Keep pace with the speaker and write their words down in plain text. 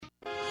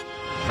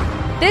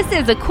This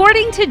is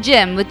According to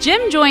Jim with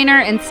Jim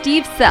Joyner and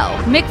Steve Sell,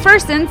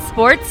 McPherson's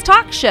sports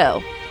talk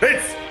show.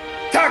 It's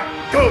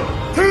Taco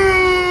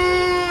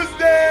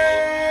Tuesday!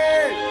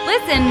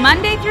 Listen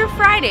Monday through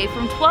Friday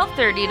from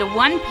 12:30 to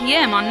 1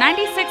 p.m. on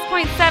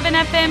 96.7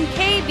 FM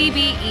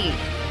KBBE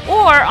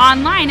or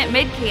online at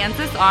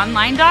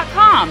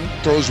midkansasonline.com.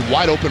 Throws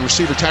wide open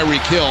receiver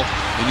Tyreek Hill,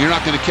 and you're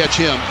not going to catch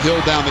him. Hill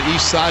down the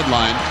east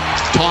sideline,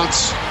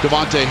 taunts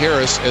Devontae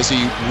Harris as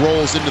he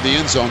rolls into the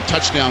end zone.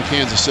 Touchdown,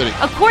 Kansas City.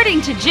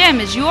 According to Jim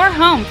is your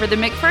home for the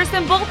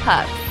McPherson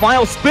Bullpups.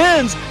 Miles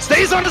spins,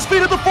 stays on his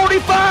feet at the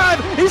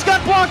 45. He's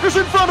got blockers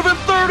in front of him.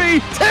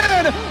 30,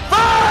 10,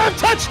 5,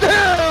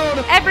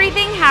 touchdown!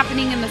 Everything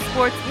happening in the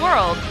sports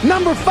world.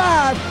 Number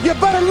 5, you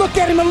better look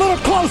at him a little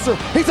closer.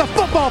 He's a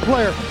football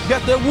player.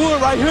 Got that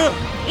wood right here.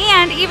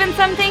 And even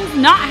some things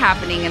not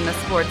happening in the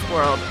sports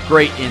world.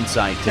 Great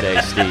insight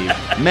today, Steve.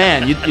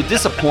 Man, you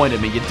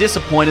disappointed me. You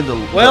disappointed the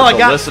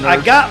listeners.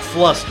 I got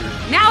flustered.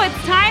 Now it's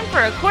time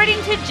for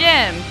According to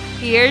Jim.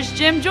 Here's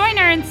Jim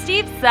Joyner and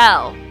Steve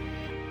Sell.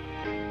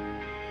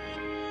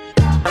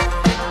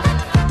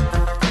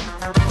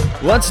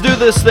 Let's do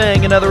this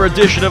thing. Another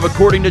edition of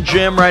According to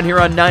Jim right here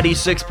on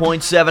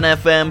 96.7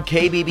 FM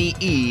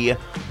KBBE,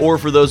 or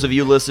for those of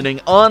you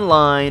listening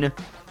online,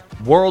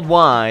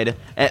 worldwide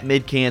at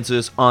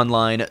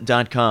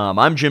midkansasonline.com.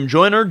 I'm Jim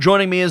Joyner.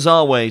 Joining me as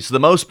always, the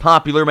most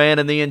popular man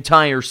in the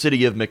entire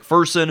city of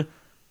McPherson,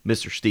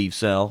 Mr. Steve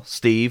Sell.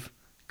 Steve,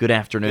 good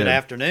afternoon. Good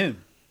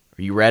afternoon.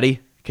 Are you ready?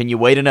 Can you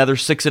wait another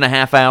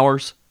 6.5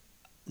 hours?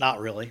 Not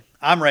really.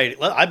 I'm ready.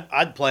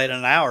 I'd play it in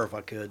an hour if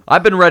I could.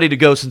 I've been ready to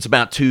go since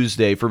about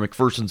Tuesday for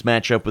McPherson's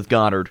matchup with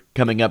Goddard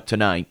coming up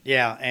tonight.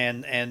 Yeah,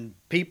 and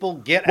people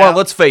get out. Well,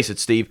 let's face it,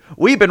 Steve.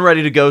 We've been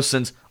ready to go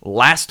since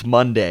last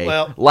Monday.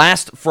 Well,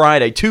 last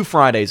Friday, 2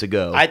 Fridays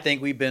ago. I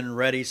think we've been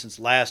ready since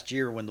last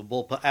year when the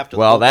Bullpups.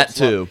 Well, that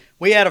too.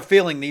 We had a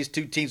feeling these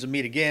two teams would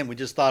meet again. We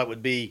just thought it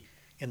would be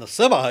in the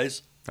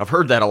semis. I've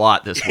heard that a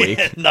lot this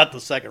week. Not the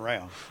second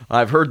round.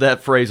 I've heard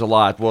that phrase a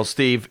lot. Well,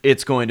 Steve,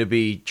 it's going to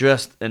be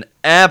just an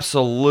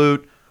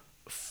absolute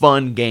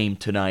fun game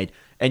tonight,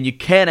 and you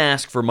can't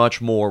ask for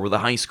much more with a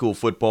high school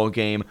football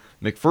game.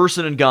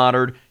 McPherson and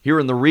Goddard here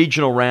in the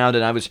regional round,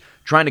 and I was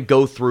trying to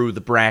go through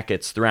the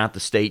brackets throughout the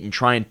state and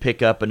try and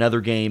pick up another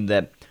game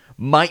that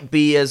might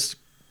be as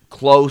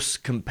close,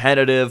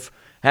 competitive,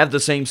 have the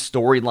same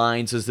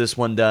storylines as this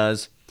one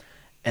does.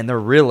 And there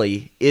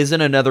really isn't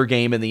another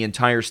game in the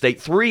entire state.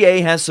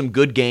 3A has some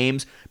good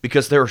games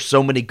because there are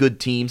so many good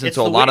teams, and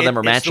so a lot of them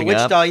are matching up.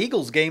 It's the Wichita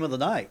Eagles game of the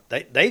night.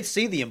 They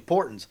see the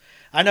importance.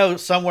 I know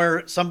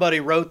somewhere somebody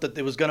wrote that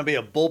there was going to be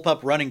a bullpup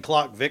running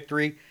clock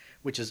victory,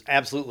 which is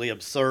absolutely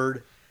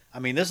absurd. I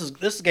mean,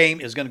 this game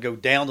is going to go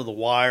down to the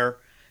wire.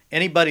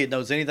 Anybody that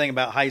knows anything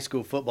about high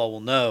school football will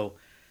know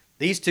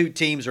these two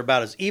teams are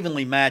about as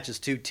evenly matched as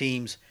two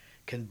teams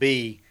can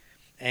be,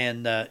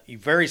 and you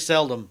very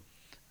seldom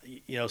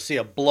see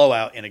a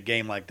blowout in a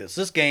game like this.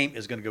 This game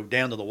is going to go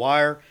down to the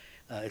wire.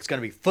 It's going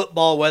to be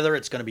football weather.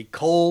 It's going to be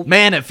cold.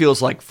 Man, it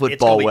feels like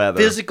football weather. It's going to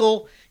be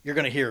physical. You're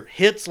going to hear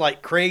hits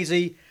like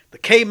crazy. The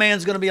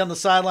K-Man's going to be on the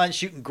sideline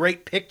shooting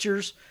great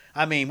pictures.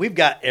 I mean, we've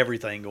got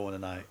everything going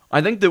tonight.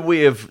 I think that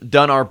we have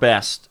done our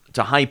best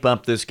to hype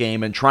up this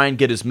game and try and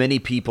get as many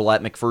people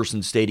at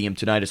McPherson Stadium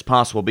tonight as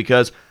possible,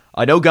 because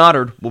I know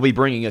Goddard will be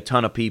bringing a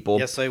ton of people.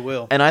 Yes, they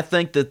will. And I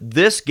think that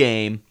this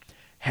game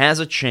has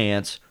a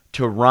chance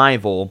to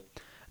rival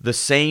the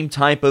same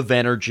type of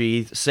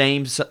energy,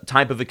 same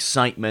type of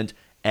excitement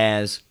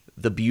as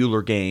the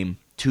Buhler game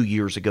 2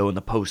 years ago in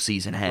the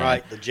postseason had.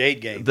 Right, the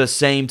Jade game. The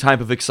same type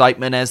of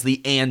excitement as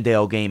the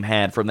Andale game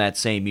had from that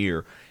same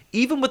year.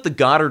 Even with the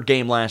Goddard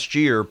game last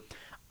year,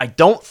 I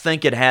don't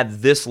think it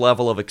had this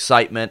level of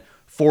excitement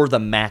for the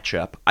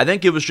matchup. I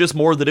think it was just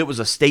more that it was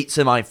a state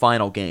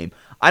semifinal game.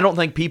 I don't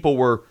think people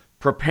were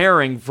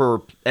preparing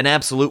for an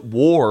absolute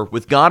war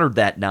with Goddard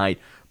that night.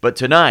 But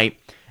tonight,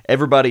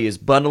 everybody is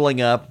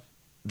bundling up.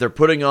 They're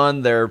putting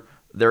on their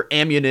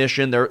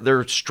ammunition.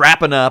 They're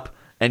strapping up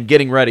and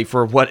getting ready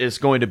for what is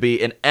going to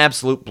be an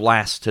absolute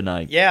blast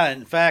tonight. Yeah,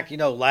 in fact,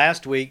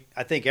 last week,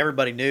 I think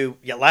everybody knew,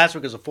 last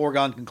week was a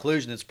foregone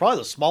conclusion. It's probably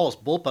the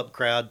smallest bullpup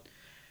crowd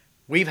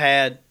we've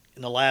had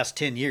in the last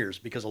 10 years,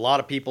 because a lot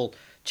of people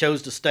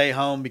chose to stay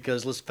home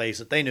because, let's face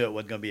it, they knew it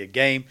wasn't going to be a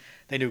game.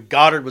 They knew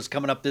Goddard was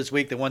coming up this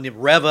week. They wanted to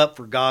rev up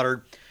for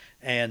Goddard.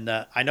 And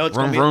I know it's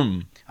going to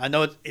be. I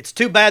know it's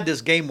too bad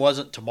this game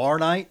wasn't tomorrow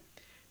night,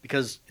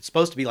 because it's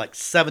supposed to be like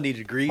 70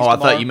 degrees tomorrow. I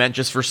thought you meant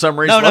just for some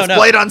reason, let's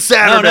play it on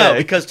Saturday. No,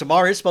 because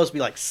tomorrow it's supposed to be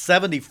like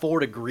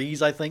 74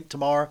 degrees, I think,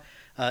 tomorrow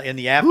in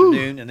the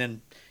afternoon. Woo. And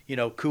then,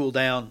 cool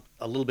down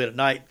a little bit at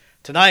night.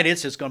 Tonight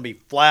it's just going to be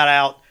flat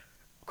out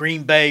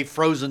Green Bay,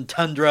 frozen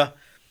tundra,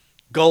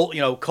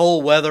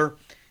 cold weather.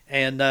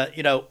 And,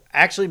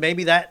 actually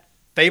maybe that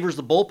favors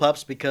the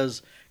Bullpups,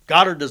 because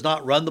Goddard does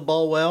not run the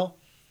ball well.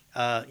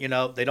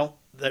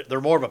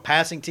 They're more of a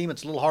passing team.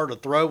 It's a little harder to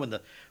throw when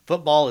the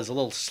football is a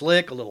little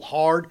slick, a little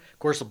hard. Of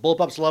course, the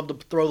Bullpups love to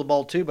throw the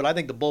ball too, but I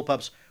think the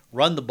Bullpups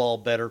run the ball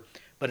better.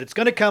 But it's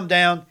going to come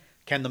down,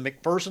 can the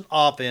McPherson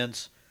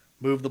offense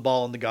move the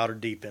ball in the Goddard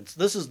defense.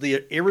 This is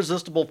the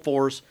irresistible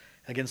force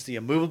against the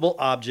immovable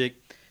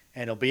object,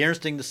 and it'll be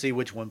interesting to see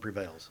which one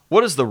prevails.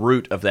 What is the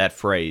root of that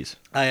phrase?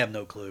 I have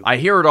no clue. I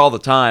hear it all the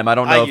time. I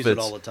don't know use it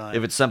all the time.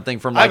 if it's something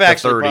from like I've the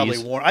actually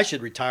 30s. probably I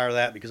should retire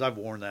that because I've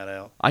worn that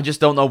out. I just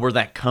don't know where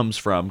that comes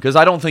from because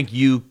I don't think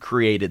you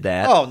created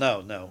that. Oh,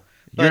 no.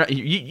 You're not,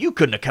 you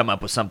couldn't have come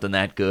up with something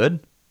that good.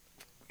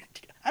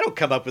 I don't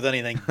come up with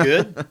anything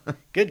good.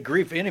 Good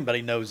grief,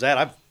 anybody knows that.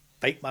 I've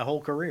faked my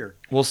whole career.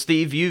 Well,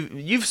 Steve,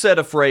 you've said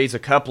a phrase a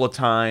couple of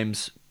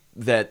times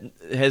that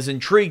has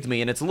intrigued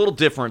me, and it's a little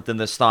different than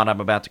this thought I'm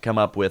about to come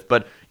up with,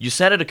 but you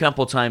said it a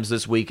couple of times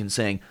this week in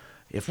saying,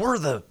 if we're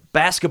the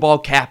basketball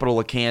capital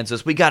of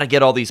Kansas, we got to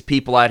get all these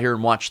people out here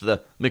and watch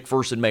the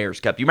McPherson Mayor's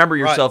Cup. You remember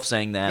yourself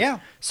saying that? Yeah.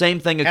 Same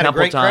thing a Had a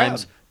couple of great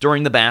times crowd.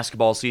 during the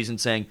basketball season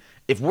saying,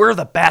 if we're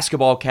the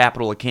basketball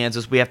capital of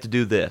Kansas, we have to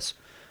do this.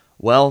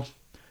 Well,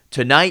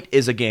 tonight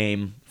is a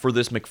game for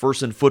this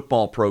McPherson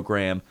football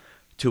program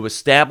to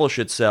establish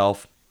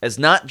itself as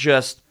not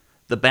just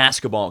the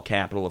basketball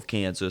capital of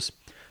Kansas,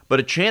 but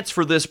a chance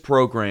for this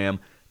program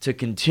to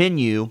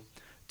continue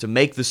to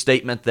make the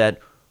statement that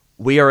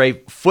we are a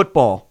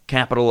football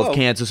capital of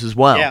Kansas as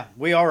well. Yeah,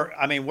 we are.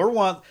 I mean, we're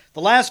one.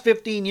 The last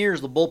 15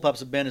 years, the Bullpups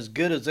have been as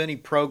good as any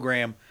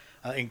program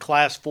in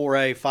Class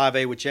 4A,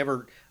 5A,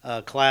 whichever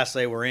class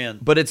they were in.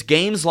 But it's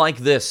games like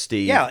this,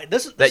 Steve,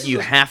 that you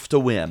have to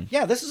win.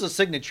 Yeah, this is a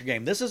signature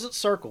game. This isn't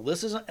Circle.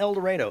 This isn't El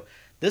Dorado.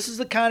 This is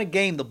the kind of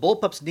game the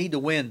Bullpups need to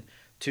win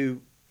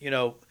to,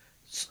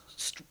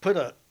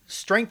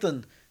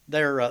 strengthen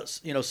their,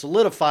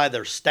 solidify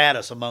their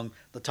status among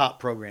the top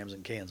programs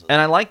in Kansas.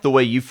 And I like the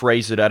way you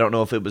phrased it. I don't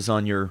know if it was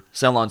on your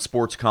Sell on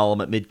Sports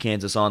column at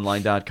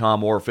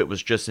midkansasonline.com or if it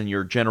was just in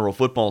your general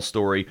football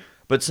story,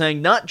 but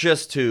saying not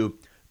just to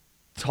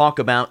talk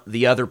about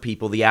the other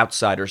people, the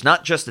outsiders,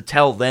 not just to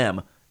tell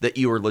them that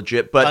you are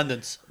legit,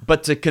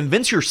 but to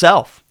convince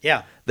yourself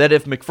that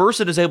if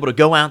McPherson is able to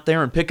go out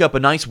there and pick up a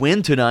nice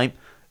win tonight,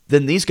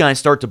 then these guys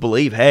start to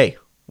believe, hey,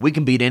 we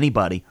can beat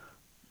anybody.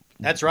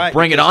 That's right.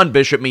 Bring it on,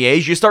 Bishop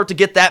Miege. You start to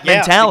get that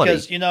mentality.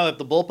 Because, if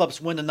the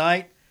Bullpups win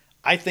tonight,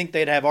 I think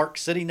they'd have Ark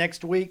City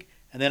next week,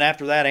 and then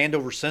after that,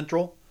 Andover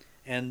Central.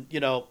 And,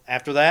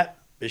 after that,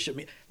 Bishop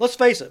Miege. Let's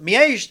face it,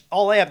 Miege,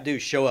 all they have to do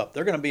is show up.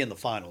 They're going to be in the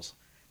finals.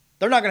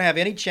 They're not going to have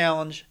any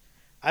challenge.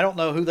 I don't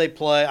know who they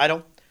play. I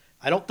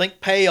don't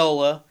think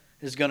Paola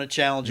is going to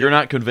challenge You're them.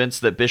 not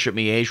convinced that Bishop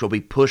Miege will be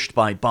pushed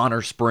by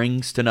Bonner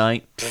Springs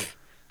tonight?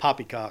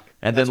 Poppycock.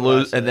 And then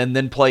lose, and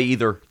then play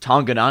either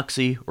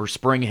Tonganoxie or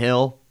Spring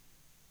Hill?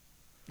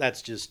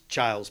 That's just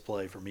child's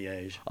play for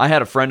Miege. I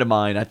had a friend of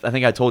mine, I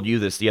think I told you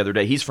this the other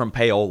day, he's from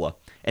Paola,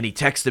 and he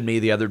texted me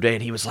the other day,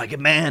 and he was like,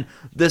 man,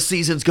 this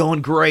season's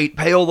going great.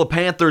 Paola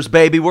Panthers,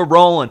 baby, we're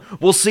rolling.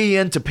 We'll see you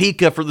in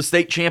Topeka for the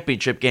state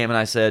championship game. And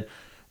I said,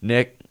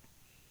 Nick,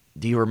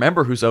 do you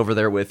remember who's over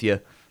there with you?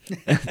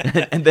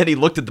 And then he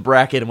looked at the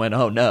bracket and went,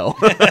 oh, no.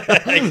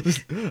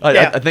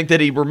 I think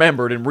that he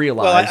remembered and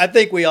realized. Well, I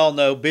think we all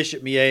know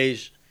Bishop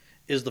Miege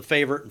is the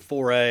favorite in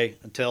 4A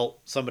until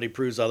somebody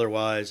proves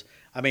otherwise.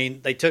 I mean,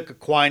 they took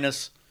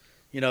Aquinas,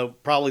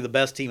 probably the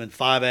best team in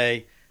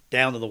 5A,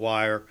 down to the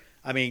wire.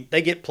 I mean,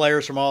 they get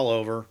players from all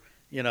over.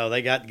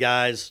 They got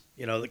guys,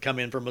 that come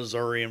in from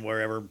Missouri and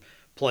wherever,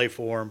 play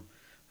for them,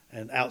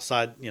 and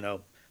outside,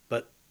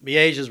 But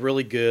Miege is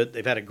really good.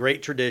 They've had a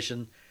great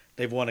tradition.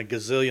 They've won a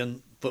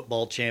gazillion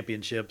football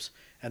championships,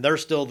 and they're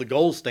still the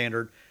gold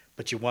standard,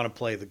 but you want to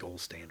play the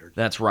gold standard.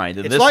 That's right.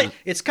 And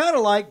it's kind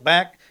of like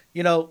back,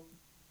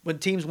 when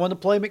teams wanted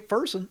to play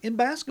McPherson in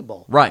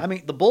basketball. Right. I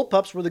mean, the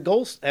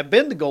Bullpups have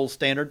been the gold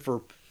standard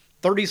for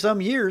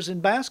 30-some years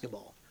in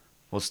basketball.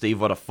 Well, Steve,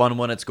 what a fun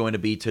one it's going to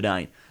be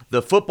tonight.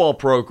 The football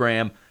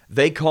program,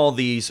 they call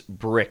these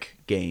brick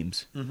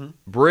games. Mm-hmm.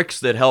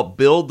 Bricks that help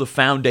build the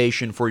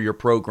foundation for your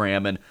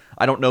program. And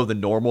I don't know the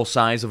normal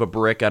size of a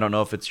brick. I don't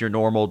know if it's your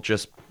normal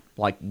just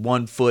like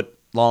 1 foot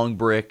long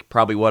brick,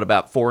 probably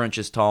about 4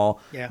 inches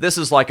tall. Yeah. This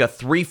is like a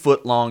 3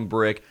 foot long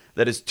brick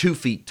that is 2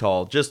 feet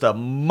tall. Just a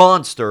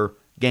monster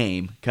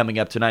game coming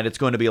up tonight. It's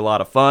going to be a lot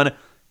of fun.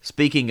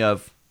 Speaking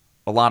of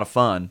a lot of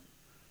fun,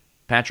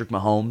 Patrick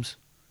Mahomes,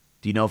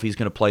 do you know if he's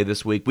going to play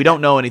this week? We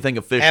don't know anything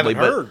officially,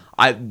 Haven't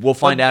but we'll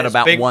find out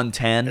about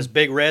 1:10. Has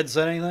Big Red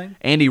said anything?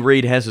 Andy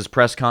Reid has his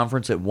press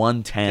conference at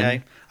 1:10.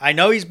 Okay. I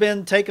know he's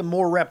been taking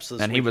more reps this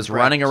week. And he was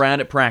running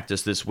around at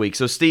practice this week.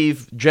 So,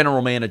 Steve,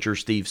 General Manager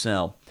Steve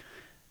Sell,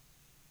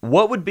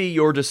 what would be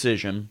your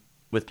decision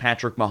with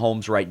Patrick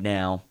Mahomes right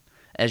now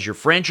as your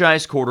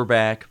franchise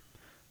quarterback?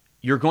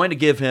 You're going to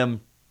give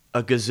him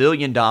 $1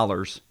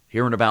 gazillion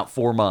here in about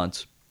 4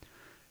 months.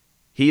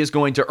 He is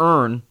going to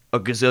earn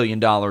 $1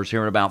 gazillion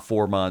here in about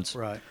 4 months.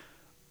 Right.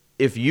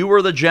 If you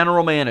were the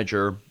general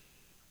manager,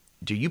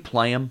 do you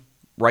play him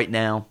right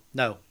now?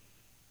 No.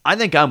 I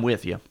think I'm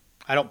with you.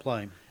 I don't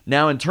play him.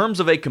 Now, in terms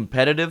of a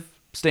competitive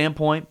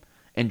standpoint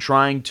and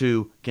trying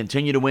to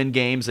continue to win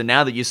games, and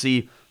now that you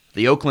see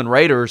the Oakland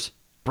Raiders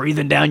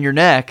breathing down your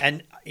neck.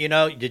 And,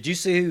 did you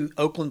see who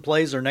Oakland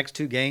plays their next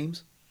 2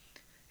 games?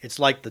 It's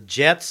like the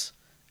Jets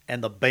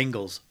and the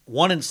Bengals.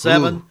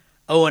 1-7. Ooh.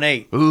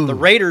 0-8. Ooh. The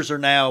Raiders are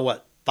now,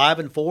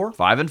 5-4?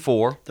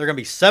 5-4. They're going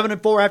to be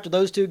 7-4 after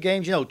those two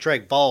games. You know, Trey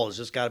Ball has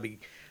just got to be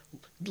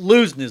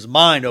losing his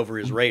mind over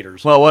his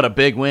Raiders. Well, what a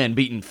big win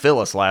beating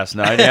Phyllis last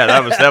night. Yeah,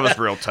 that was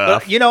real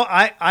tough. But, you know,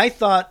 I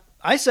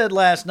said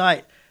last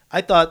night,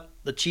 I thought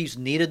the Chiefs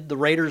needed the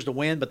Raiders to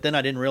win, but then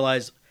I didn't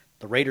realize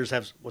the Raiders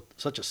have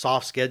such a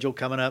soft schedule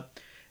coming up.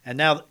 And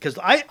now, because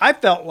I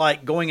felt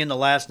like going into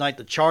last night,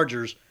 the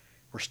Chargers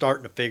were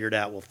starting to figure it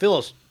out. Well,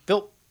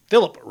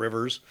 Phillip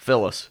Rivers.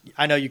 Phyllis.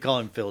 I know you call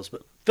him Phyllis,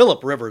 but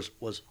Phillip Rivers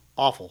was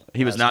awful.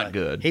 He was last not night.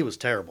 good. He was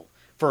terrible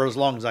for as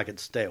long as I could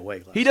stay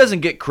awake. He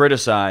doesn't get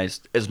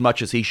criticized as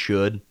much as he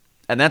should,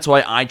 and that's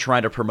why I try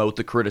to promote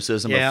the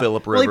criticism of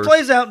Phillip Rivers. Well, he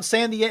plays out in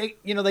San Diego.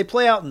 You know, they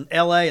play out in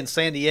L.A. and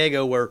San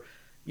Diego where,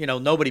 you know,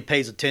 nobody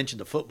pays attention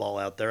to football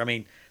out there. I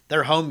mean,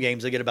 their home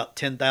games, they get about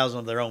 10,000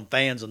 of their own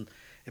fans, and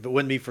if it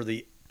wouldn't be for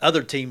the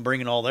other team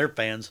bringing all their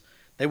fans,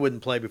 they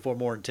wouldn't play before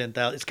more than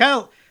 10,000. It's kind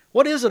of,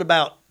 what is it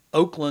about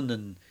Oakland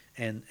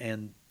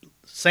and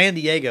San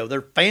Diego?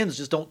 Their fans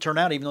just don't turn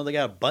out even though they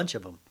got a bunch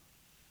of them.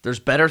 There's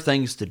better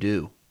things to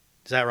do.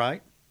 Is that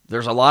right?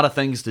 There's a lot of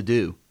things to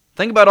do.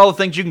 Think about all the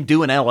things you can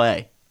do in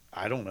L.A.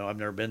 I don't know. I've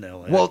never been to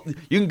L.A. Well,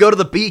 you can go to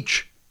the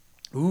beach.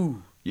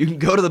 Ooh. You can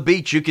go to the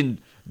beach. You can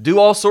do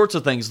all sorts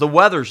of things. The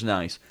weather's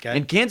nice. Okay.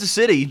 In Kansas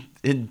City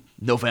in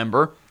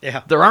November,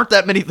 Yeah. there aren't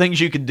that many things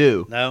you can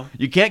do. No.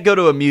 You can't go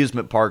to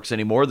amusement parks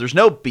anymore. There's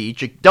no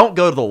beach. You don't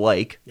go to the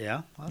lake.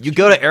 Yeah. Well, You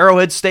go to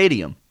Arrowhead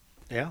Stadium.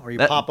 Yeah, or you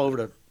That- pop over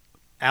to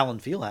Allen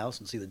Fieldhouse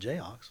and see the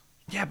Jayhawks.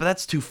 Yeah, but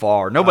that's too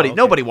far.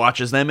 Nobody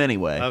watches them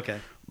anyway. Okay.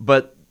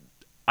 But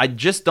I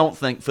just don't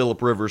think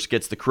Phillip Rivers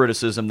gets the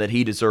criticism that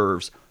he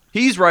deserves.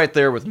 He's right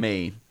there with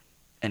me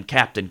and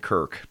Captain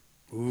Kirk.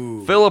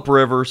 Ooh. Phillip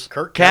Rivers,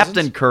 Kirk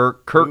Captain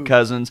Cousins? Kirk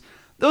Cousins.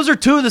 Those are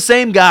two of the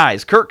same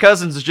guys. Kirk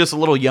Cousins is just a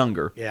little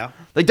younger. Yeah.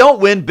 They don't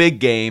win big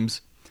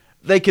games.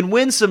 They can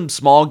win some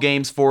small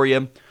games for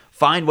you,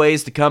 find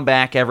ways to come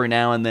back every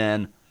now and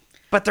then,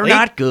 but they're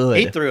not good.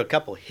 He threw a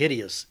couple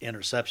hideous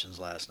interceptions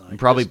last night. He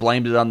probably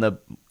blamed it on the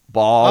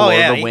ball or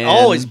the he wind.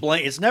 always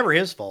blame. It's never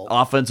his fault.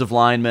 Offensive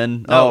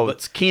lineman. No,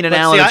 it's Keenan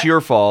Allen. see, It's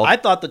your fault. I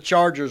thought the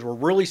Chargers were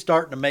really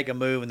starting to make a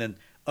move, and then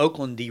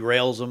Oakland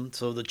derails them.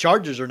 So the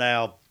Chargers are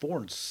now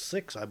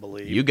 4-6, I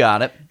believe. You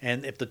got it.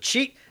 And if the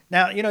Chiefs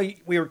now, you know,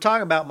 we were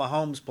talking about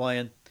Mahomes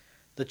playing.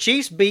 The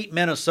Chiefs beat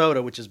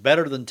Minnesota, which is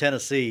better than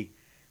Tennessee,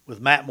 with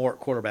Matt Moore at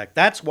quarterback.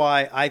 That's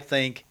why I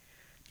think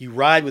you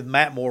ride with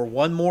Matt Moore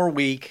one more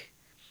week,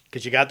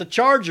 because you got the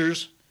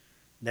Chargers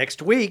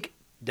next week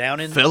down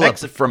in Phillip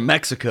from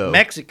Mexico.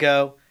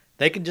 Mexico.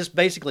 They can just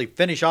basically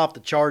finish off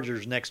the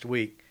Chargers next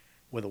week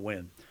with a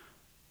win.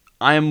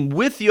 I am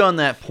with you on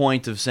that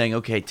point of saying,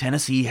 okay,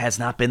 Tennessee has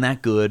not been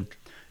that good.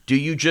 Do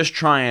you just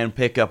try and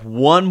pick up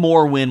one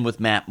more win with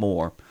Matt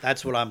Moore?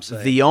 That's what I'm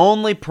saying. The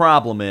only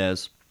problem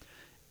is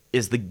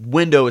the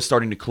window is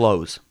starting to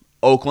close.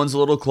 Oakland's a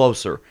little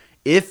closer.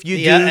 If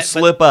you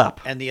slip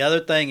up. And the other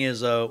thing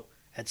is, though,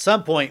 at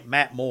some point,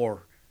 Matt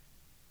Moore,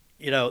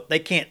 you know, they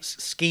can't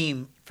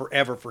scheme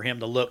forever for him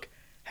to look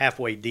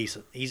halfway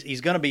decent.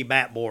 He's going to be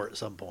Matt Moore at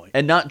some point.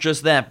 And not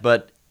just that,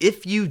 but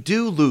if you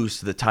do lose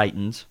to the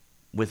Titans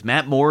with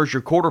Matt Moore as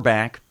your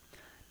quarterback,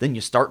 then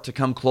you start to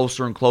come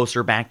closer and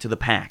closer back to the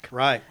pack.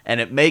 Right. And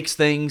it makes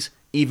things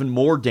even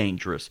more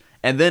dangerous.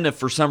 And then if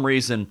for some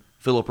reason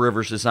Phillip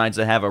Rivers decides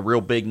to have a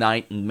real big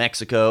night in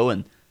Mexico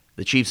and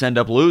the Chiefs end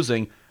up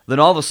losing, then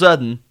all of a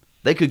sudden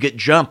they could get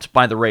jumped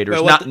by the Raiders.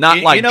 Well, Jumped in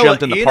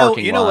the parking lot.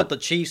 You know what the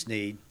Chiefs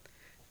need?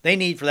 They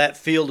need for that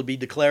field to be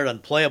declared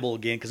unplayable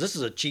again, because this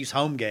is a Chiefs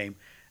home game,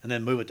 and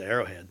then move it to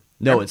Arrowhead.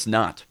 No, it's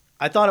not.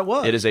 I thought it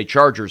was. It is a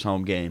Chargers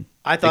home game.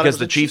 I thought it because was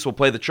the a Chiefs will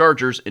play the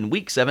Chargers in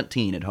Week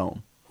 17 at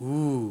home.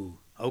 Ooh,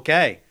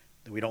 okay.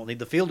 We don't need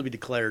the field to be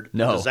declared a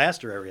No.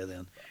 disaster area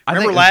then. I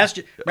Remember think- last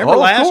year?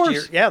 Oh, of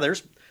course. Yeah, they're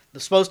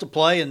supposed to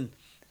play in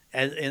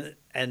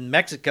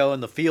Mexico in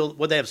the field.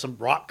 Would they have some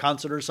rock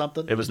concert or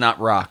something? It was not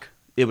rock.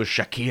 It was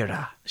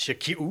Shakira.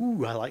 Shakira.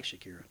 Ooh, I like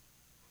Shakira.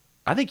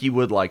 I think you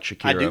would like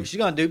Shakira. I do. She's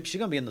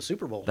gonna be in the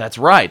Super Bowl. That's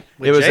right.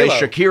 With it was J-Lo. a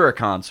Shakira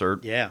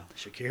concert. Yeah,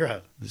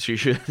 Shakira.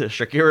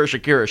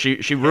 Shakira.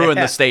 She ruined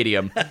the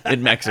stadium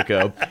in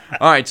Mexico.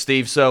 All right,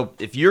 Steve. So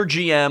if you're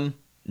GM,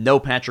 no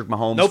Patrick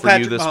Mahomes No for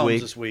Patrick you this Mahomes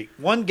week. this week.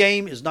 One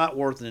game is not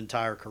worth an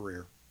entire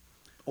career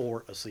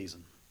or a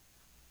season.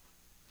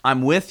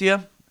 I'm with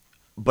you,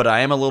 but I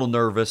am a little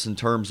nervous in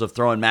terms of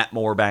throwing Matt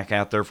Moore back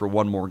out there for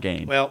one more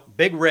game. Well,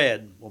 Big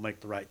Red will make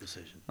the right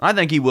decision. I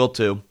think he will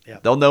too.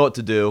 Yep. They'll know what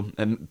to do,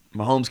 and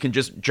Mahomes can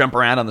just jump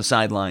around on the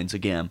sidelines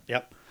again.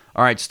 Yep.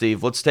 All right,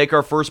 Steve, let's take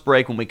our first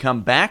break. When we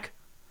come back,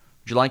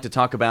 would you like to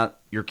talk about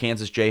your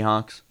Kansas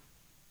Jayhawks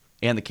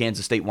and the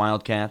Kansas State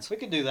Wildcats? We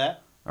can do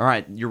that. All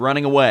right, you're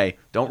running away.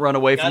 Don't run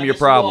away Gotta from your get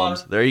some problems.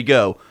 water. There you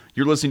go.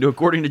 You're listening to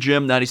According to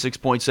Jim,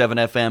 96.7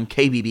 FM,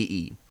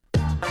 KBBE.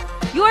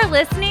 You're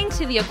listening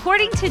to the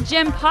According to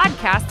Jim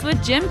podcast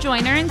with Jim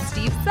Joyner and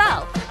Steve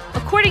Self.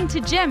 According to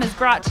Jim is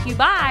brought to you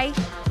by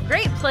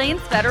Great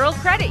Plains Federal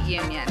Credit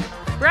Union,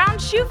 Brown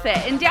Shoe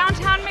Fit in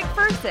downtown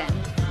McPherson,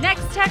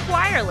 Next Tech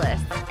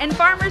Wireless, and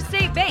Farmers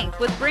State Bank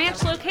with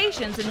branch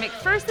locations in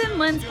McPherson,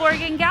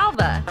 Lindsborg, and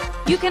Galva.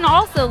 You can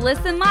also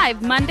listen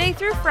live Monday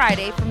through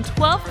Friday from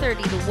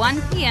 12:30 to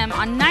 1 p.m.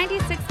 on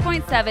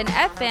 96.7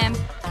 FM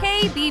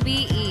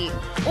KBBE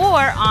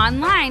or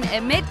online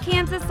at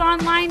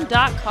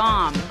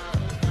midkansasonline.com.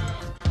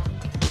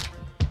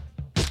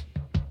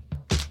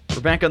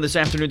 We're back on this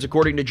afternoon's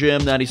According to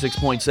Jim,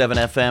 96.7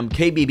 FM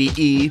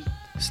KBBE.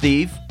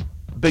 Steve,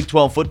 Big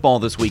 12 football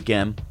this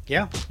weekend.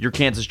 Yeah. Your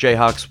Kansas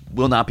Jayhawks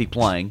will not be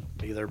playing.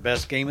 Be their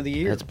best game of the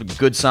year. That's a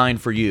good sign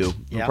for you.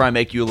 It'll Yeah. probably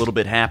make you a little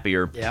bit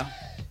happier. Yeah.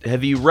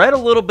 Have you read a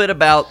little bit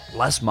about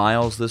Les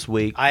Miles this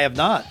week? I have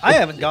not. I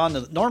haven't gone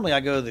to. Normally, I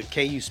go to the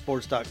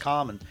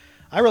KUSports.com, and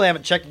I really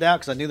haven't checked it out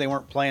because I knew they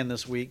weren't playing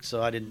this week,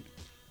 so I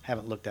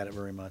haven't looked at it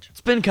very much.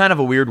 It's been kind of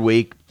a weird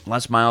week.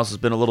 Les Miles has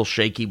been a little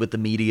shaky with the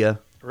media.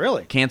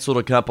 Really? Canceled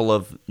a couple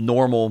of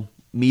normal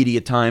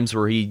media times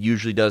where he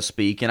usually does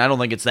speak, and I don't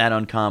think it's that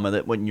uncommon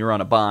that when you're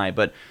on a bye,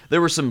 but there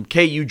were some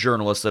KU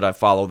journalists that I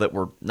follow that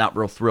were not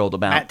real thrilled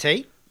about. Matt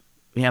Tate?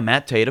 Yeah,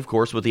 Matt Tate, of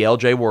course, with the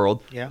LJ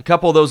World. Yeah. A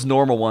couple of those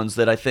normal ones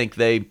that I think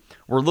they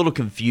were a little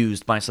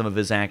confused by some of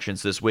his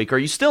actions this week. Are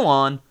you still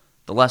on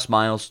the Les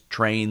Miles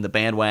train, the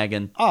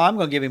bandwagon? Oh, I'm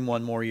going to give him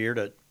one more year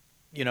to,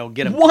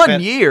 get him.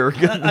 1 year?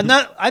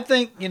 I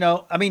think,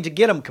 to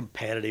get him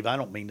competitive. I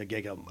don't mean to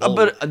get him bold.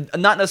 But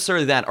not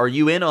necessarily that. Are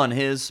you in on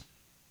his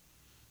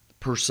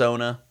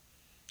persona?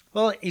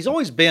 Well, he's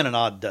always been an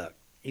odd duck.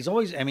 He's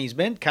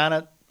been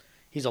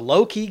he's a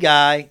low-key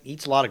guy,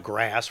 eats a lot of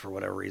grass for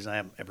whatever reason. I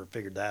haven't ever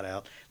figured that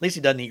out. At least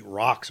he doesn't eat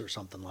rocks or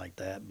something like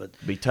that. But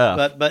be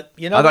tough. But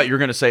I thought you were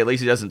going to say at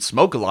least he doesn't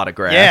smoke a lot of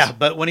grass. Yeah,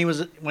 but when he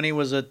was at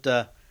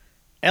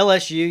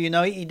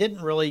LSU, he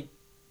didn't really.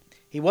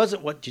 He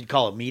wasn't what you'd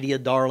call a media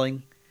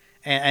darling,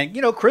 and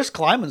Chris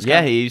Kleiman's.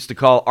 Yeah, he used to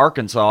call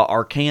Arkansas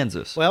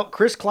Arkansas. Well,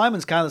 Chris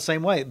Kleiman's kind of the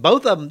same way.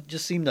 Both of them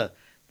just seem to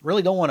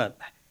really don't want to,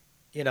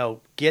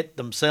 get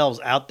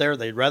themselves out there.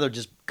 They'd rather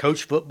just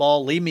coach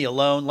football, leave me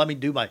alone, let me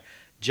do my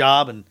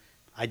job. And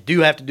I do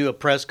have to do a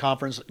press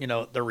conference.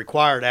 They're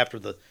required after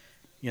the,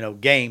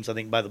 games, I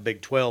think, by the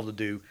Big 12 to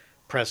do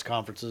press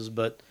conferences.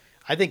 But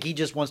I think he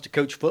just wants to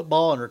coach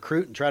football and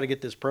recruit and try to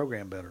get this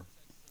program better.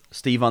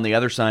 Steve, on the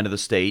other side of the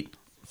state,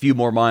 a few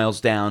more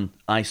miles down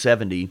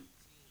I-70,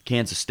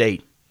 Kansas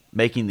State,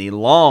 making the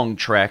long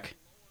trek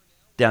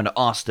down to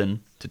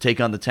Austin to take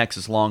on the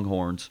Texas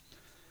Longhorns.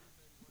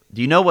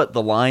 Do you know what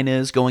the line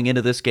is going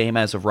into this game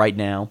as of right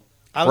now?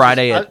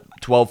 Friday at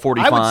 12:45.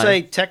 I would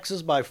say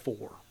Texas by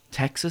 4.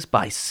 Texas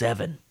by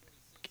 7.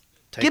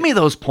 Give me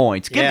those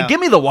points. Give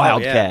me the Oh,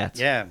 Wildcats.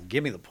 Yeah,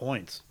 give me the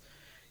points.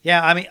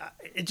 Yeah,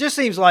 it just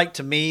seems like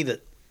to me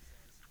that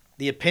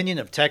the opinion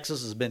of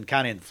Texas has been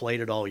kind of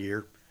inflated all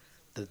year,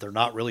 that they're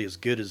not really as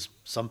good as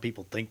some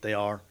people think they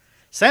are.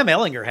 Sam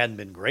Ehlinger hadn't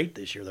been great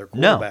this year, their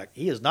quarterback.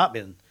 No. He has not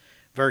been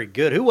very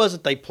good. Who was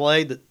it they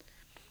played that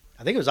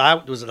I think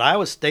it was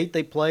Iowa State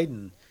they played,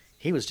 and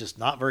he was just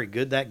not very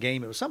good that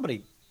game. It was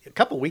somebody a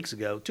couple weeks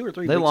ago, 2 or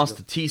 3 weeks ago. They lost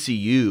to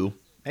TCU.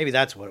 Maybe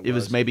that's what it was. It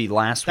was maybe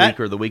last week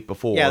or the week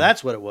before. Yeah,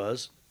 that's what it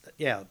was.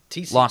 Yeah,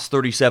 TCU. Lost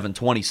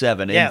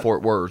 37-27 in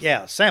Fort Worth.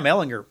 Yeah, Sam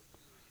Ehlinger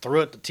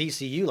threw it to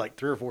TCU like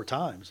 3 or 4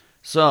 times.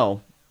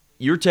 So,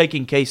 you're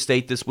taking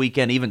K-State this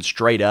weekend even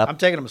straight up? I'm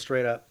taking them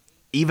straight up.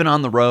 Even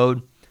on the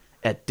road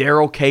at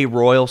Darrell K.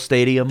 Royal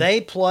Stadium? They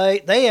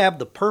have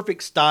the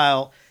perfect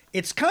style.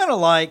 It's kind of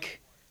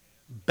like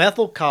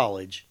Bethel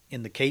College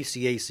in the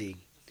KCAC.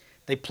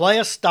 They play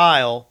a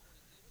style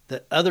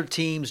that other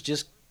teams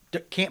just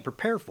can't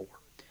prepare for.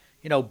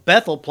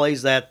 Bethel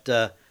plays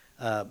that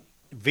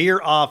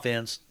veer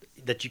offense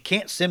that you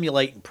can't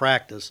simulate in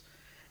practice.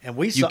 And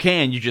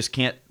you just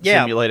can't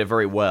simulate it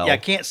very well. Yeah,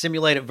 can't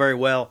simulate it very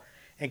well.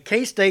 And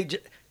K-State,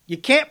 you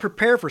can't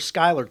prepare for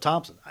Skylar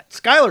Thompson.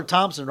 Skylar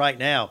Thompson right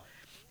now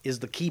is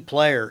the key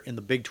player in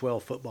the Big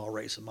 12 football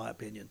race, in my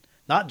opinion.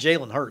 Not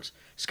Jalen Hurts.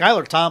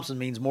 Skylar Thompson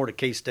means more to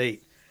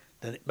K-State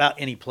than about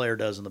any player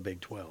does in the Big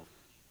 12.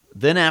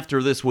 Then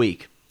after this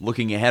week,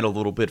 looking ahead a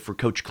little bit for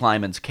Coach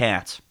Kleiman's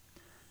Cats,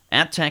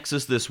 at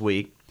Texas this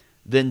week,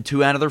 then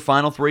 2 out of their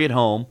final 3 at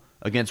home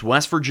against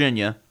West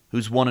Virginia,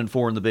 who's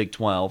 1-4 in the Big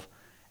 12,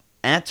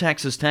 at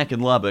Texas Tech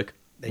and Lubbock,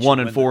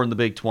 1-4 in the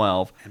Big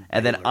 12,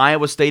 and then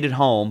Iowa State at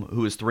home,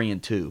 who is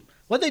 3-2.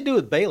 What'd they do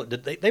with Baylor?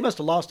 They must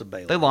have lost to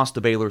Baylor. They lost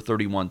to Baylor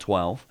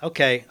 31-12.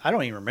 Okay, I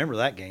don't even remember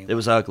that game. It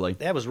was ugly.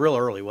 That was real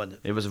early, wasn't it?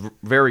 It was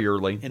very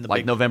early,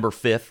 November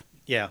 5th.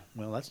 Yeah,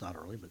 well, that's not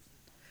early, but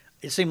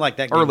it seemed like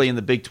that game early in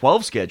the Big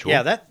 12 schedule.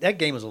 Yeah, that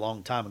game was a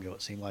long time ago,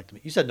 it seemed like to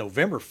me. You said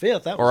November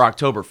 5th. Or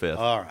October 5th.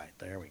 All right,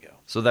 there we go.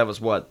 So that was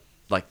what,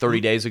 like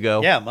 30 days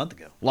ago? Yeah, a month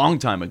ago. Long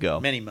time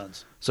ago. Many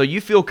months. So you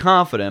feel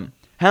confident.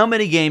 How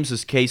many games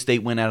has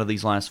K-State win out of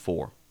these last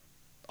 4?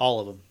 All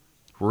of them.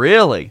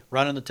 Really?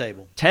 Running the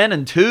table.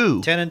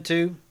 10-2.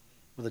 10-2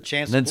 with a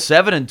chance. And then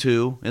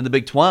 7-2 in the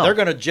Big 12. They're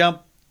going to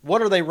jump.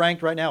 What are they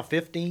ranked right now?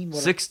 15?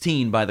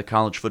 16 by the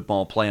College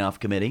Football Playoff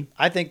Committee.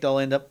 I think they'll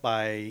end up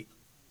by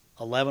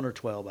 11 or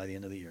 12 by the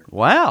end of the year.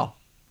 Wow.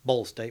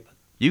 Bold statement.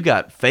 You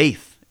got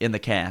faith in the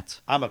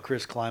Cats. I'm a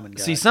Chris Kleiman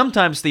guy. See,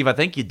 sometimes, Steve, I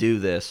think you do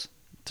this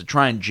to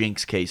try and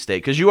jinx K-State?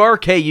 Because you are a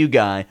KU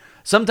guy.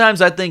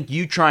 Sometimes I think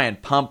you try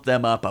and pump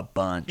them up a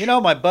bunch. You know,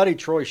 my buddy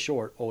Troy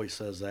Short always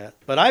says that.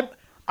 But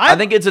I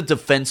think it's a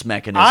defense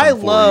mechanism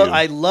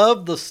I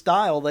love the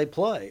style they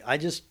play. I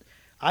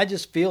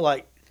just feel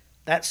like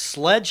that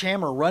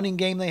sledgehammer running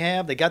game they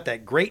have, they got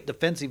that great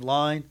defensive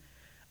line.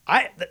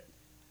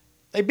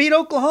 They beat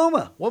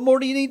Oklahoma. What more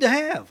do you need to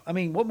have? I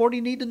mean, what more do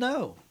you need to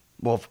know?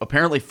 Well,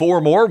 apparently 4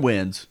 more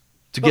wins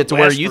to get to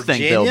where you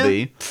think they'll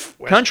be.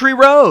 West, Country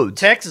roads.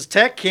 Texas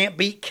Tech can't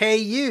beat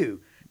KU.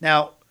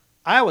 Now,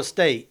 Iowa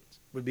State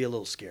would be a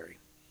little scary.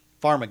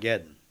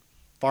 Farmageddon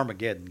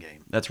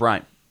game. That's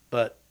right.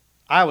 But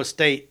Iowa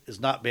State has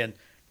not been,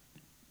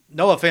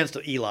 no offense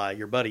to Eli,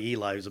 your buddy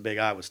Eli, who's a big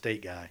Iowa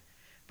State guy,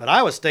 but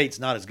Iowa State's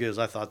not as good as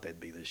I thought they'd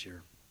be this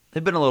year.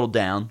 They've been a little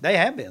down. They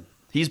have been.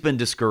 He's been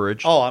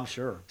discouraged. Oh, I'm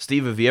sure.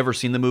 Steve, have you ever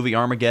seen the movie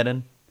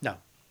Armageddon? No.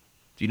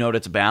 Do you know what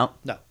it's about?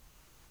 No.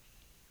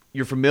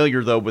 You're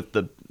familiar, though, with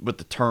the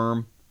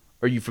term?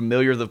 Are you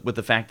familiar with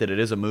the fact that it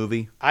is a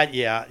movie?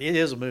 Yeah, it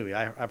is a movie.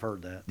 I've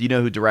heard that. Do you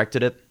know who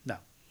directed it? No.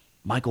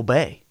 Michael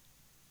Bay.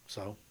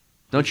 So?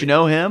 Don't you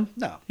know him?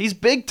 No. He's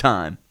big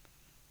time.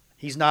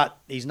 He's not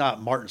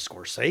Martin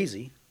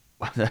Scorsese.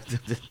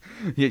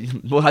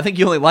 Well, I think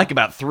you only like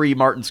about 3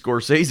 Martin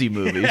Scorsese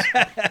movies.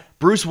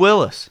 Bruce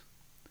Willis,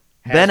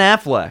 Ben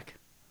Affleck,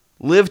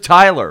 Liv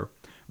Tyler,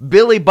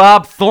 Billy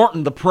Bob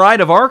Thornton, the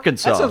pride of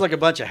Arkansas. That sounds like a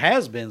bunch of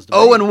has-beens to me.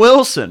 Owen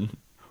Wilson,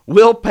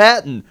 Will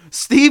Patton,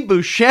 Steve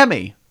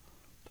Buscemi,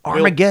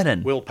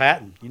 Armageddon. Will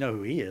Patton, you know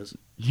who he is.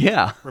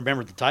 Yeah.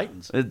 Remember the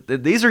Titans.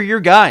 These are your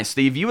guys,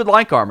 Steve. You would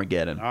like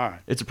Armageddon. All right.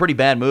 It's a pretty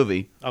bad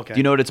movie. Okay. Do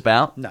you know what it's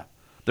about? No.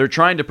 They're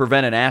trying to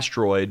prevent an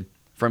asteroid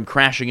from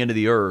crashing into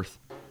the Earth,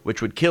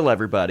 which would kill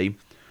everybody.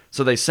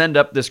 So they send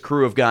up this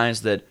crew of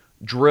guys that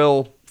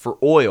drill for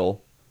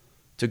oil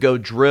to go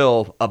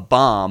drill a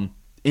bomb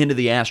into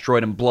the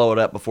asteroid and blow it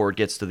up before it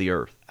gets to the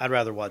Earth. I'd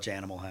rather watch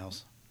Animal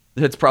House.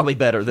 It's probably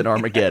better than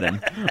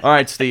Armageddon. All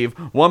right, Steve,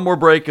 one more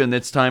break, and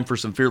it's time for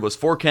some Fearless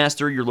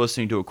Forecaster. You're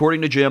listening to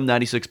According to Jim,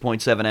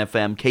 96.7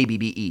 FM,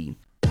 KBBE.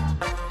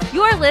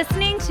 You're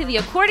listening to the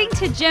According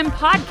to Jim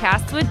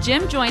podcast with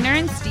Jim Joyner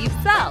and Steve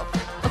Self.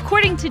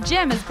 According to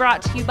Jim is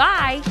brought to you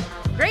by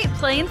Great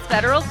Plains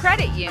Federal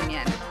Credit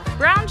Union,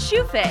 Brown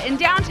Shoe Fit in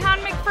downtown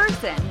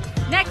McPherson,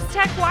 Next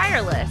Tech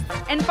Wireless,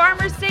 and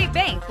Farmers State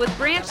Bank with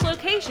branch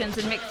locations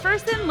in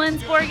McPherson,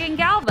 Lindsborg, and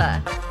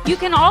Galva. You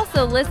can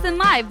also listen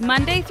live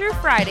Monday through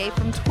Friday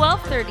from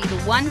 12:30 to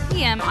 1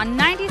 p.m. on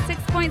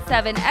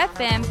 96.7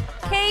 FM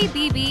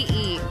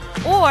KBBE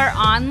or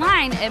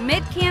online at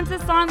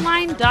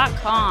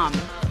midkansasonline.com.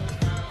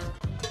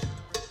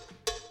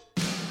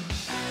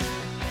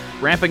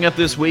 Wrapping up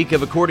this week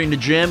of According to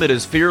Jim, it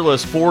is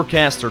Fearless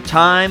Forecaster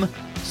time.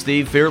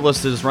 Steve,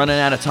 Fearless is running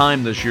out of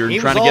time this year and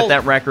trying to get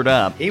that record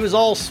up. He was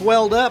all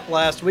swelled up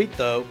last week,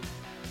 though.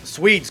 The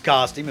Swedes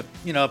cost him.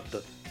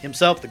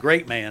 Himself, the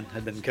great man,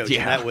 had been coaching.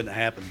 Yeah. That wouldn't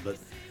have happened. But,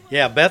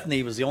 yeah,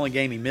 Bethany was the only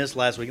game he missed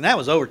last week, and that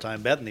was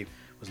overtime. Bethany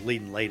was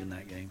leading late in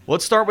that game.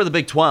 Let's start with the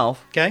Big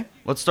 12. Okay.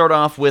 Let's start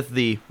off with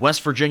the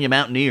West Virginia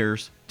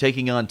Mountaineers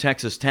taking on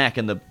Texas Tech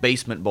in the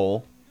Basement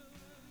Bowl.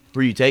 Who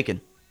are you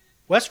taking?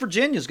 West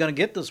Virginia's going to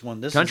get this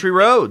one. Country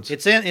roads.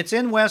 It's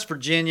in West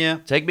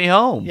Virginia. Take me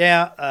home.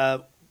 Yeah.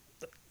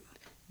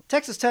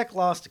 Texas Tech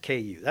lost to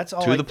KU. That's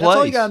all. That's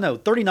all you got to know.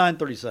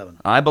 39-37.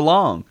 I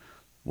belong.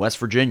 West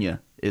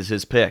Virginia is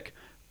his pick.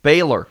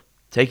 Baylor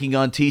taking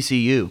on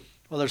TCU.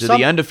 Well, Do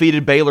the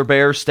undefeated Baylor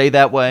Bears stay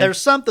that way?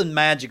 There's something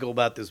magical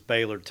about this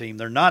Baylor team.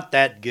 They're not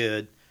that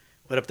good,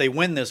 but if they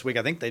win this week,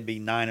 I think they'd be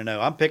 9-0.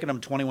 I'm picking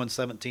them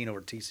 21-17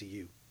 over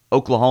TCU.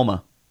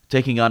 Oklahoma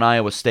taking on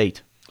Iowa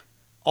State.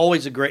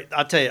 Always a great –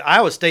 I'll tell you,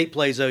 Iowa State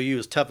plays OU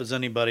as tough as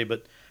anybody,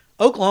 but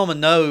Oklahoma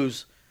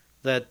knows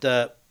that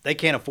they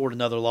can't afford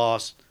another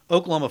loss.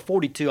 Oklahoma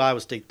 42,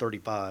 Iowa State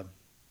 35.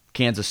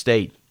 Kansas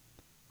State,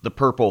 the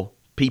Purple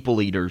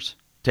People Eaters,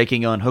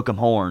 taking on Hook'em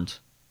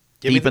Horns,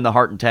 deep in the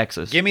heart in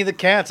Texas. Give me the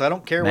Cats. I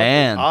don't care what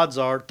the odds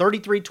are.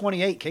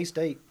 33-28,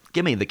 K-State.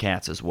 Give me the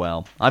Cats as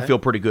well. I feel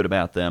pretty good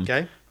about them.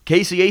 Okay.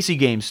 KCAC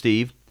game,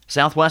 Steve.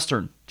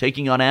 Southwestern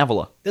taking on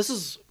Avila. This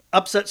is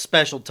upset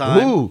special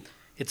time. Ooh.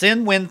 It's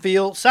in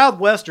Winfield.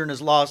 Southwestern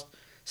has lost.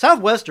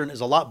 Southwestern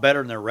is a lot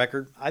better in their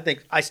record.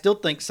 I still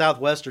think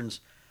Southwestern's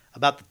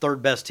about the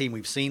third best team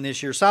we've seen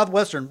this year.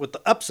 Southwestern with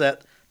the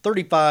upset,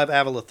 35,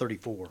 Avila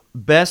 34.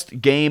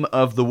 Best game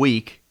of the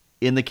week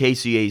in the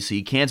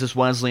KCAC. Kansas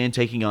Wesleyan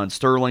taking on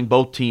Sterling.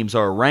 Both teams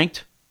are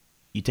ranked.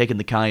 You taking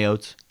the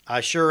Coyotes?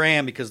 I sure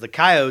am, because the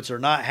Coyotes are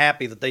not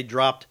happy that they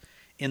dropped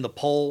in the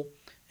poll,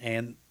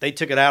 and they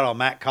took it out on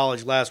Mac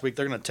College last week.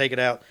 They're going to take it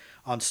out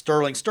on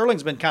Sterling.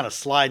 Sterling's been kind of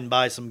sliding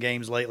by some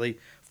games lately.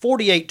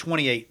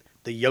 48-28,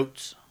 the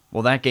Yotes.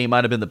 Well, that game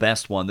might have been the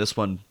best one. This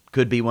one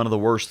could be one of the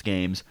worst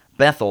games.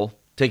 Bethel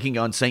taking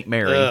on St.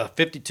 Mary.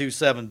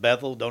 52-7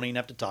 Bethel. Don't even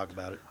have to talk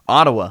about it.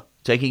 Ottawa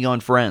taking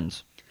on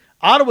Friends.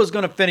 Ottawa's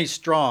going to finish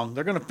strong.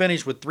 They're going to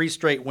finish with 3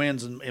 straight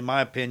wins, in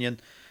my opinion.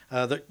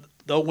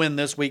 They'll win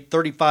this week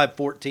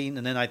 35-14,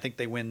 and then I think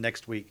they win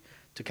next week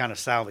to kind of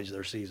salvage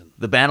their season.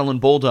 The Battle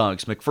and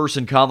Bulldogs,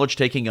 McPherson College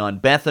taking on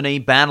Bethany.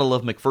 Battle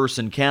of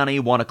McPherson County,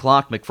 1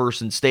 o'clock,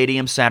 McPherson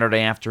Stadium,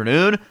 Saturday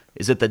afternoon.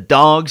 Is it the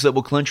Dogs that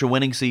will clinch a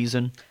winning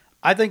season?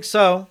 I think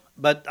so,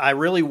 but I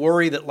really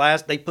worry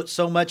that they put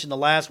so much in the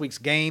last week's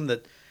game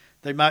that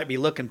they might be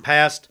looking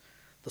past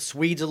the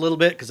Swedes a little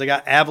bit because they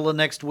got Avila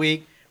next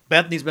week.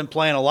 Bethany's been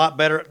playing a lot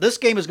better. This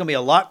game is going to be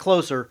a lot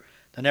closer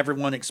than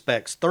everyone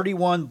expects.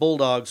 31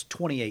 Bulldogs,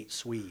 28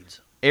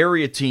 Swedes.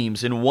 Area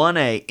teams in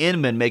 1A,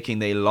 Inman making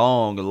the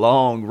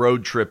long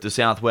road trip to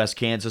southwest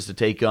Kansas to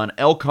take on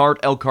Elkhart.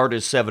 Elkhart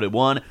is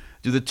 7-1.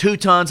 Do the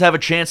Teutons have a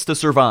chance to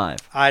survive?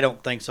 I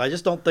don't think so. I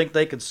just don't think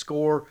they can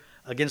score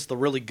against the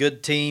really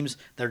good teams.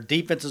 Their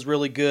defense is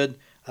really good.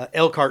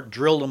 Elkhart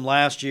drilled them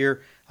last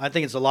year. I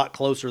think it's a lot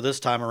closer this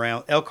time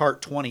around.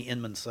 Elkhart 20,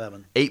 Inman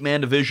 7. 8-man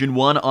Division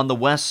 1 on the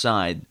west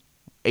side.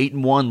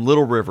 8-1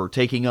 Little River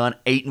taking on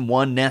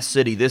 8-1 Ness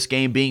City. This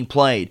game being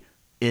played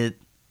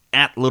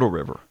at Little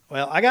River.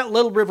 Well, I got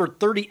Little River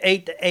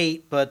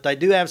 38-8, but I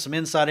do have some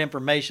inside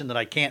information that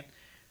I can't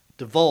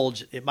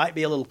divulge. It might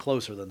be a little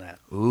closer than that.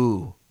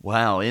 Ooh,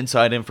 wow,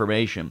 inside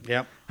information.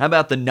 Yep. How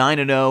about the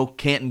 9-0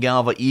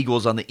 Canton-Galva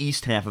Eagles on the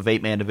east half of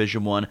 8-man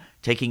Division 1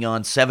 taking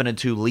on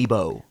 7-2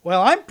 Lebo?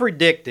 Well, I'm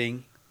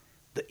predicting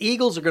the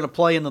Eagles are going to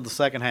play into the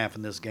second half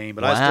in this game,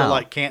 but I still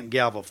like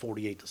Canton-Galva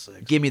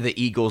 48-6. Give me the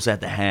Eagles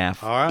at the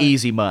half. All right.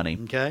 Easy money.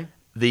 Okay.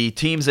 The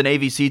teams in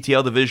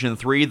AVCTL Division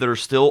 3 that are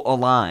still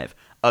alive.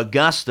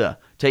 Augusta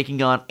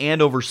taking on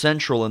Andover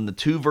Central in the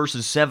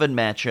 2-7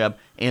 matchup.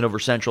 Andover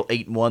Central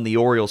 8-1. The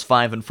Orioles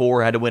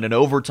 5-4 had to win in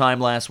overtime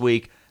last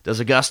week. Does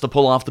Augusta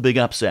pull off the big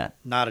upset?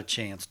 Not a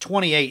chance.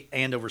 28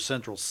 Andover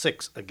Central,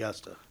 6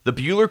 Augusta. The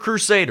Buhler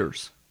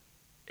Crusaders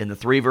in the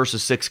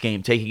 3-6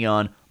 game taking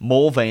on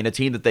Mulvane, a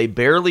team that they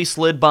barely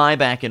slid by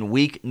back in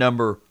week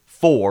number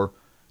 4.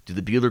 Do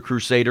the Buhler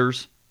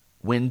Crusaders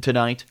win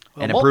tonight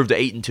and improve to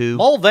 8-2?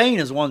 Mulvane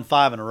has won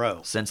 5 in a row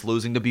Since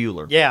losing to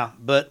Buhler. Yeah,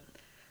 but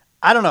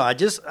I don't know. I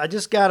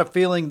just got a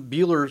feeling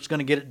Buhler's going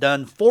to get it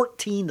done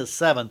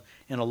 14-7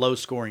 in a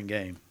low-scoring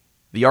game.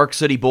 The Ark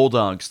City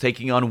Bulldogs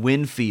taking on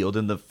Winfield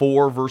in the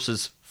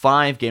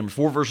 4-5 game.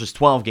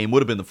 4-12 game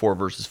would have been the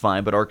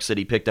 4-5, but Ark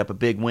City picked up a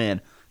big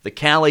win. The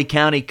Cali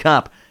County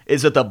Cup.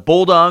 Is it the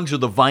Bulldogs or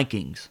the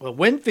Vikings? Well,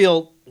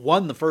 Winfield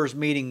won the first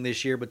meeting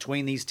this year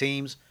between these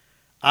teams.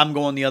 I'm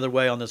going the other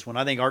way on this one.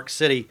 I think Ark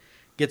City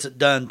gets it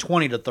done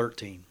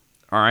 20-13.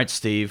 All right,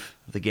 Steve.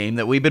 The game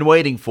that we've been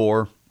waiting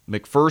for.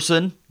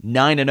 McPherson,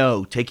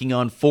 9-0, taking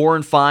on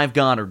 4-5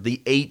 Goddard,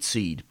 the 8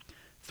 seed.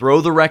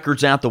 Throw the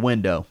records out the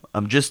window.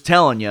 I'm just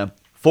telling you,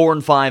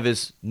 4-5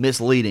 is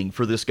misleading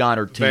for this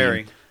Goddard team.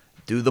 Very.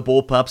 Do the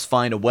Bullpups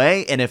find a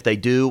way? And if they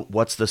do,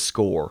 what's the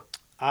score?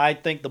 I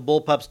think the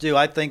Bullpups do.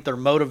 I think they're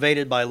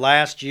motivated by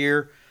last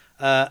year.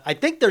 I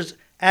think there's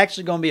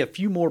actually going to be a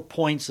few more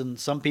points than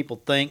some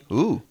people think.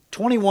 Ooh.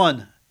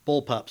 21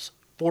 Bullpups,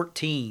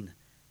 14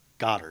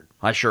 Goddard.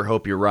 I sure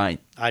hope you're right.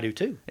 I do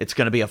too. It's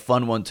going to be a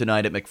fun one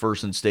tonight at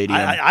McPherson Stadium.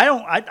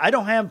 I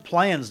don't have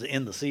plans to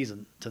end the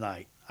season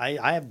tonight.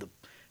 I have the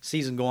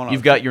season going on.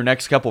 You've got your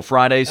next couple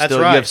Fridays That's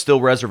still. right. You have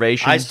still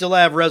reservations. I still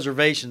have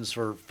reservations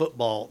for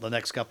football the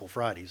next couple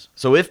Fridays.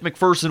 So if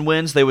McPherson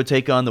wins, they would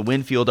take on the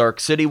Winfield Ark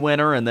City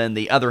winner, and then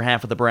the other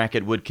half of the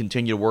bracket would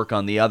continue to work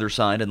on the other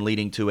side and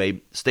leading to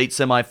a state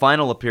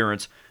semifinal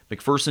appearance.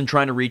 McPherson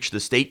trying to reach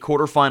the state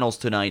quarterfinals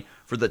tonight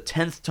for the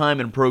 10th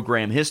time in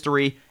program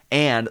history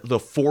and the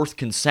 4th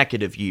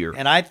consecutive year.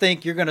 And I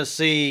think you're going to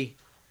see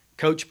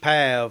Coach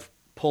Pav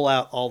pull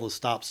out all the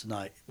stops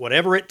tonight.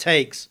 Whatever it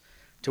takes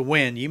to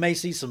win. You may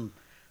see some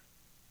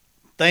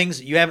things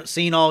that you haven't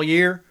seen all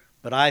year,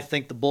 but I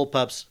think the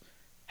Bullpups,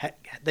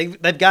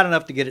 they've got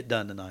enough to get it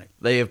done tonight.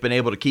 They have been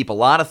able to keep a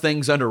lot of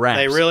things under wraps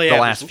They really the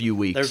have. last few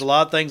weeks. There's a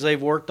lot of things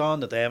they've worked on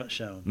that they haven't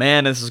shown.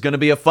 Man, this is going to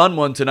be a fun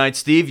one tonight,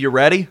 Steve. You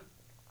ready?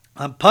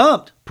 I'm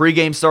pumped.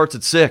 Pre-game starts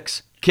at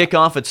 6.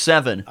 Kickoff at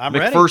 7. I'm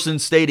ready. McPherson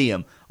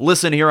Stadium.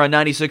 Listen here on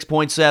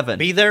 96.7.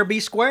 Be there, be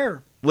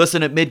square.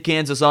 Listen at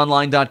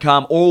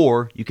midkansasonline.com,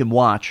 or you can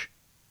watch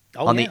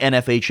on the yeah.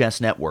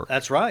 NFHS network.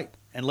 That's right.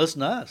 And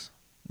listen to us.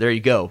 There you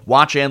go.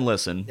 Watch and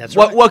listen. That's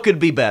right. What could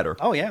be better?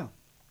 Oh, yeah.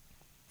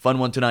 Fun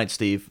one tonight,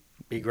 Steve.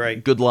 Be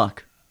great. Good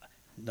luck.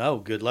 No,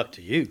 good luck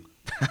to you.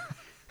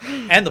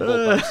 And the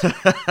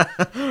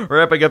Bullpups.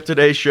 Wrapping up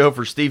today's show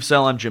for Steve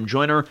Sell, I'm Jim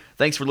Joyner.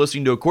 Thanks for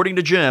listening to According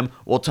to Jim.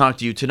 We'll talk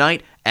to you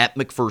tonight at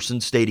McPherson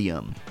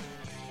Stadium.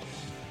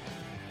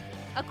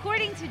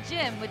 According to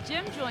Jim with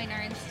Jim Joyner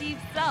and Steve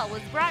Sell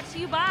was brought to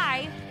you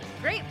by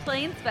Great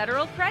Plains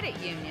Federal Credit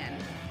Union,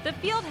 the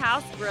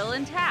Fieldhouse Grill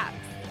and Taps,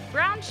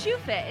 Brown Shoe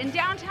Fit in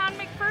downtown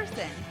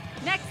McPherson,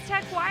 Next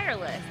Tech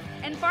Wireless,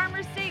 and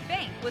Farmers State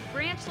Bank with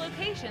branch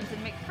locations in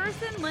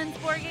McPherson,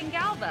 Lindsborg, and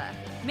Galva.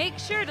 Make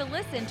sure to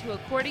listen to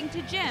According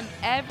to Jim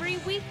every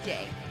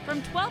weekday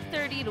from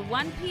 12:30 to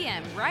 1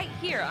 p.m. right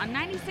here on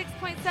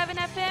 96.7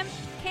 FM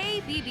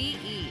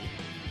KBBE.